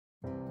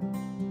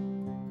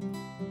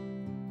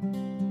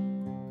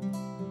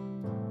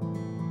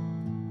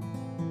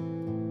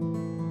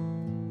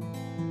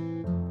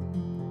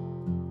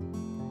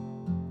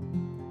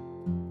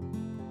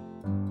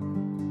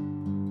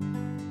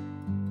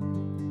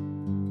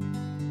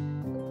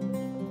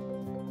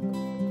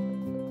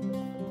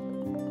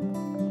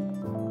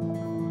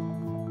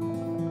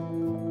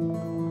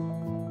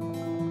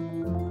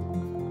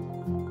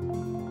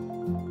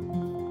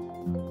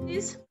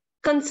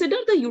Consider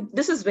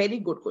this is very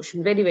good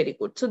question, very, very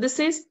good. So this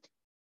is,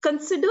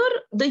 consider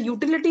the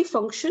utility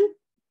function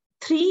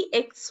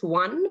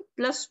 3x1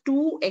 plus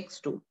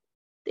 2x2.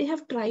 They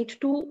have tried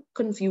to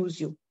confuse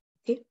you,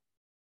 okay?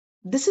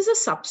 This is a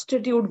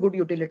substitute good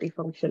utility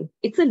function.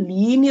 It's a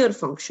linear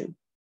function.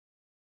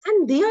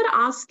 And they are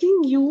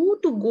asking you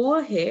to go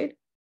ahead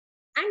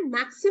and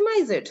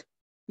maximize it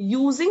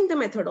using the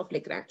method of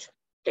Lagrange.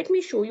 Let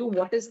me show you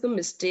what is the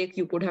mistake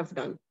you could have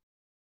done.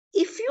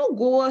 If you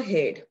go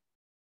ahead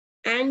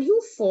and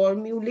you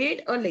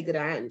formulate a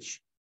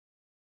Lagrange,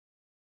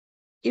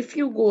 if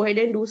you go ahead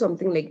and do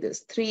something like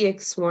this,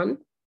 3x1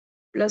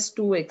 plus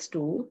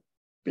 2x2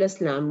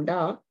 plus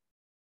lambda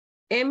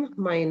m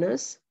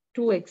minus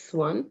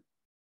 2x1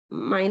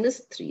 minus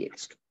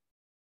 3x2.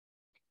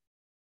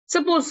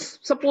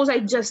 Suppose I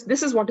just,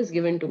 this is what is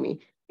given to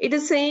me. It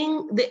is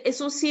saying the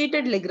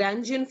associated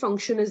Lagrangian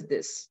function is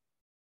this,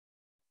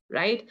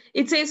 right?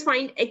 It says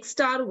find x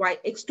star, y,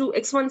 x2,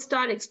 x1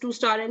 star, x2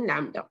 star, and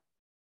lambda.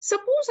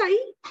 Suppose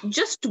I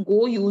just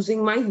go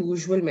using my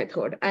usual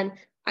method and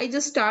I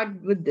just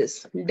start with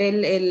this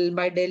del L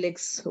by del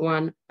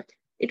x1.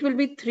 It will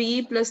be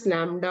 3 plus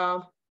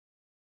lambda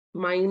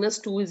minus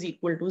 2 is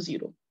equal to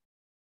 0.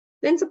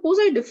 Then suppose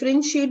I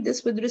differentiate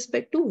this with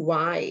respect to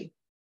y,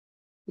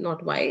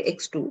 not y,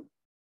 x2.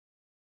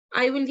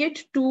 I will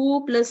get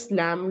 2 plus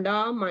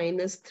lambda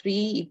minus 3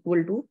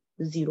 equal to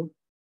 0.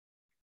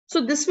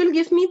 So this will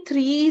give me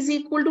 3 is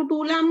equal to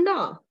 2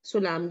 lambda. So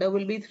lambda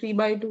will be 3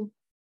 by 2.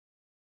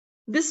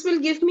 This will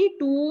give me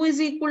 2 is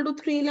equal to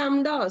 3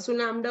 lambda. So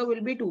lambda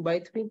will be 2 by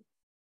 3.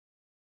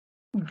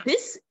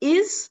 This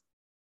is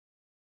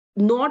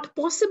not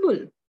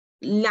possible.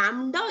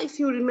 Lambda, if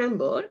you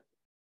remember,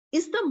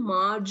 is the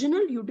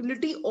marginal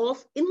utility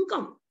of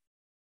income.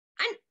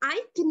 And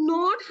I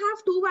cannot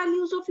have two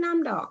values of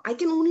lambda. I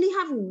can only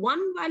have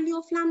one value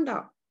of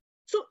lambda.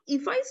 So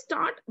if I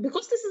start,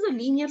 because this is a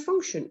linear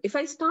function, if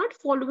I start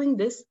following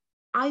this,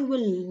 I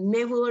will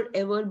never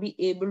ever be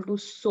able to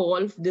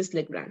solve this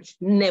Lagrange.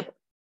 Never.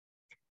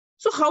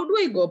 So how do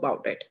I go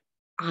about it?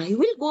 I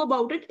will go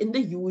about it in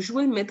the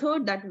usual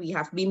method that we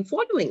have been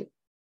following.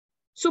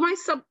 So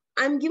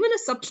I'm given a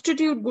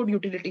substitute good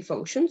utility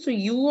function. So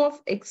u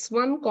of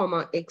x1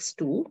 comma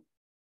x2,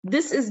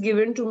 this is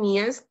given to me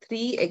as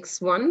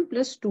 3x1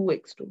 plus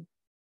 2x2.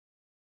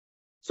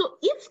 So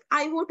if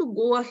I were to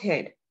go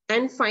ahead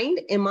and find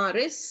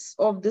MRS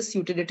of this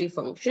utility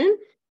function,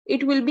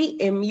 it will be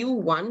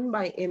mu1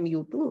 by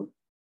mu2.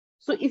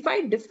 So if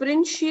I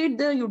differentiate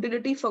the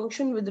utility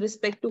function with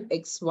respect to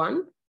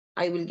x1,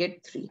 I will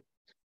get 3.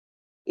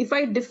 If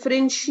I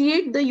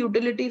differentiate the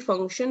utility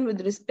function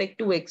with respect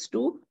to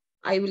x2,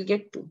 I will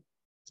get 2,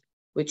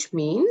 which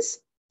means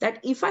that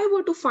if I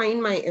were to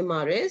find my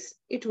MRS,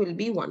 it will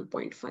be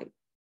 1.5.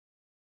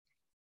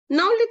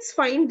 Now let's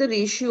find the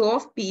ratio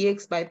of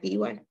Px by Py.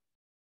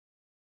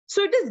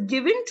 So it is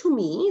given to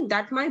me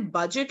that my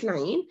budget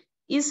line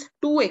is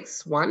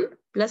 2x1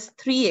 plus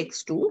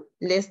 3x2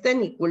 less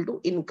than equal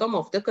to income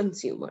of the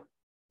consumer.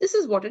 This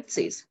is what it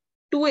says,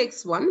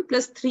 2x1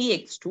 plus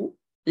 3x2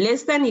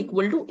 less than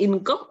equal to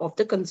income of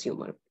the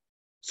consumer.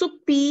 So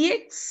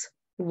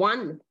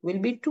Px1 will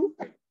be 2.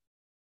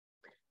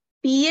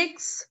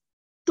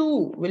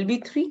 Px2 will be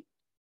 3.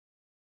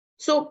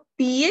 So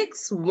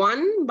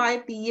Px1 by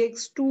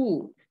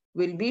Px2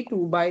 will be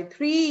 2 by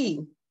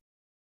 3,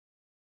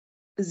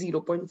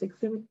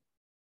 0.67.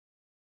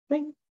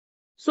 Right?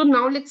 So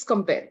now let's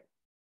compare.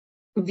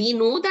 We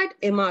know that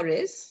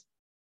MRS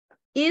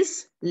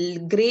is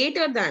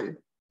greater than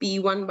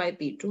P1 by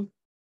P2.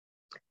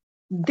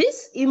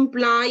 This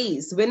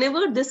implies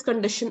whenever this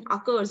condition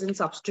occurs in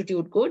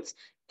substitute goods,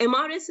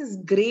 MRS is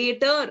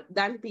greater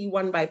than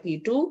P1 by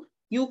P2,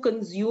 you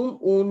consume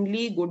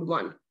only good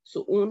 1.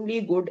 So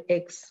only good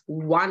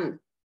X1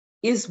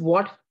 is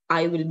what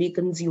I will be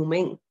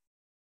consuming.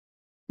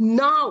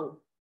 Now,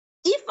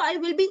 if I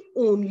will be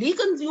only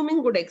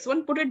consuming good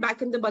X1, put it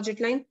back in the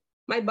budget line.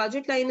 My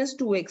budget line is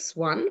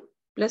 2x1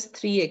 plus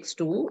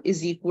 3x2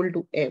 is equal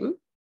to m.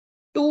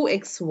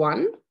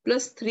 2x1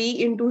 plus 3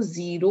 into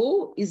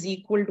 0 is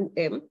equal to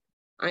m.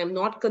 I am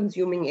not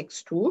consuming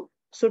x2.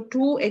 So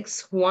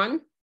 2x1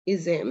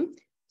 is m.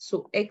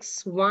 So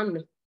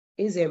x1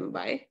 is m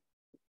by.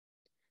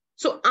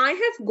 So I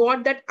have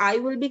got that I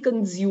will be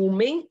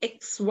consuming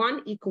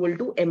x1 equal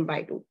to m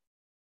by 2.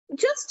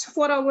 Just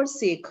for our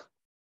sake.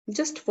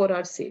 Just for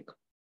our sake.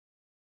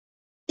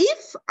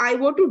 If I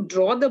were to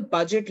draw the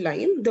budget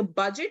line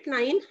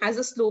has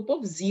a slope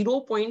of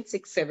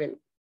 0.67.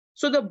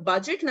 So the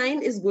budget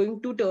line is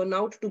going to turn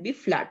out to be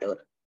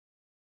flatter.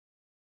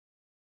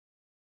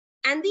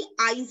 And the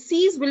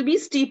ICs will be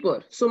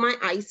steeper. So my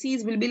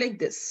ICs will be like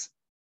this.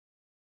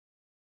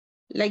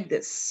 Like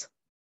this.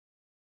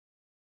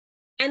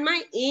 And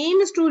my aim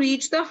is to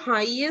reach the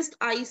highest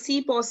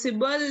IC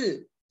possible.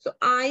 So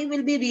I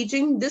will be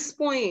reaching this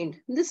point.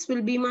 This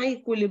will be my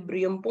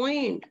equilibrium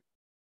point.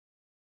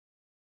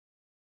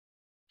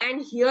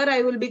 And here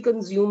I will be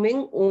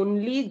consuming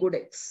only good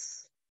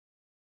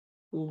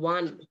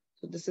X1.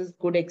 So this is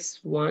good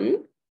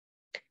X1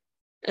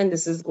 and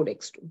this is good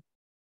X2.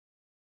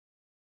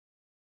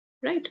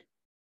 Right?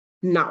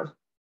 Now,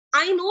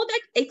 I know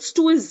that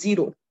X2 is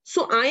 0.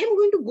 So I am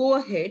going to go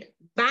ahead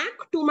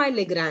back to my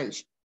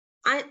Lagrange.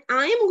 I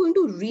am going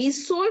to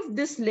resolve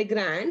this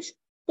Lagrange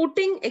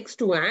putting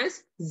X2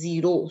 as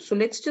 0. So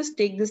let's just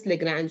take this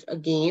Lagrange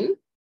again.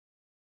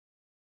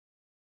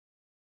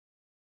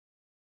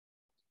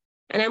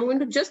 And I'm going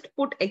to just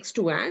put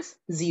X2 as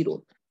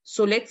 0.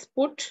 So let's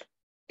put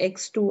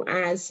X2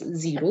 as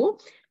 0.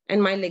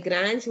 And my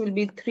Lagrange will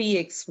be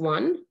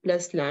 3x1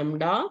 plus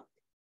lambda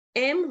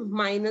m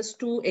minus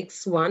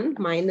 2x1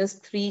 minus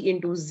 3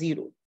 into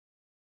 0.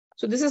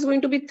 So this is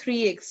going to be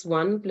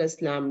 3x1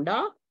 plus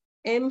lambda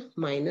m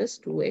minus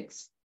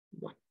 2x1.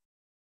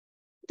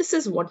 This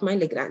is what my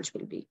Lagrange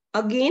will be.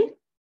 Again,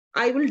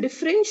 I will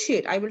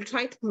differentiate. I will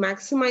try to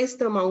maximize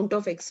the amount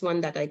of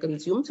x1 that I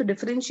consume. So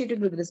differentiate it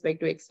with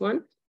respect to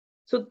x1.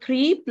 So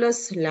 3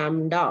 plus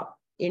lambda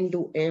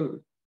into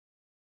m.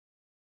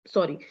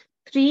 Sorry,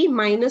 3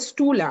 minus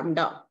 2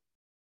 lambda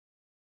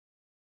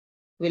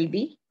will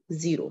be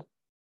 0.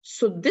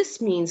 So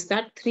this means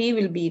that 3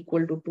 will be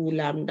equal to 2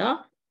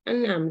 lambda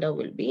and lambda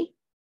will be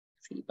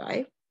 3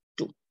 by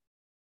 2.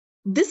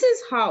 This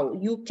is how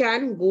you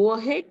can go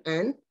ahead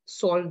and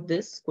solve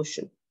this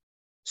question.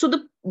 So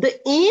the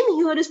aim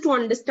here is to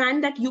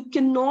understand that you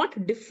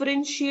cannot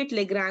differentiate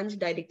Lagrange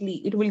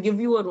directly. It will give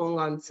you a wrong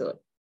answer.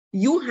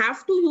 You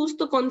have to use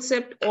the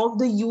concept of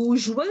the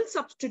usual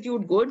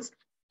substitute goods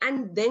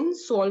and then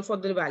solve for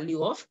the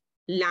value of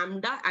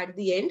lambda at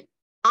the end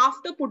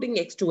after putting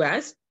x2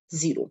 as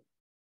 0.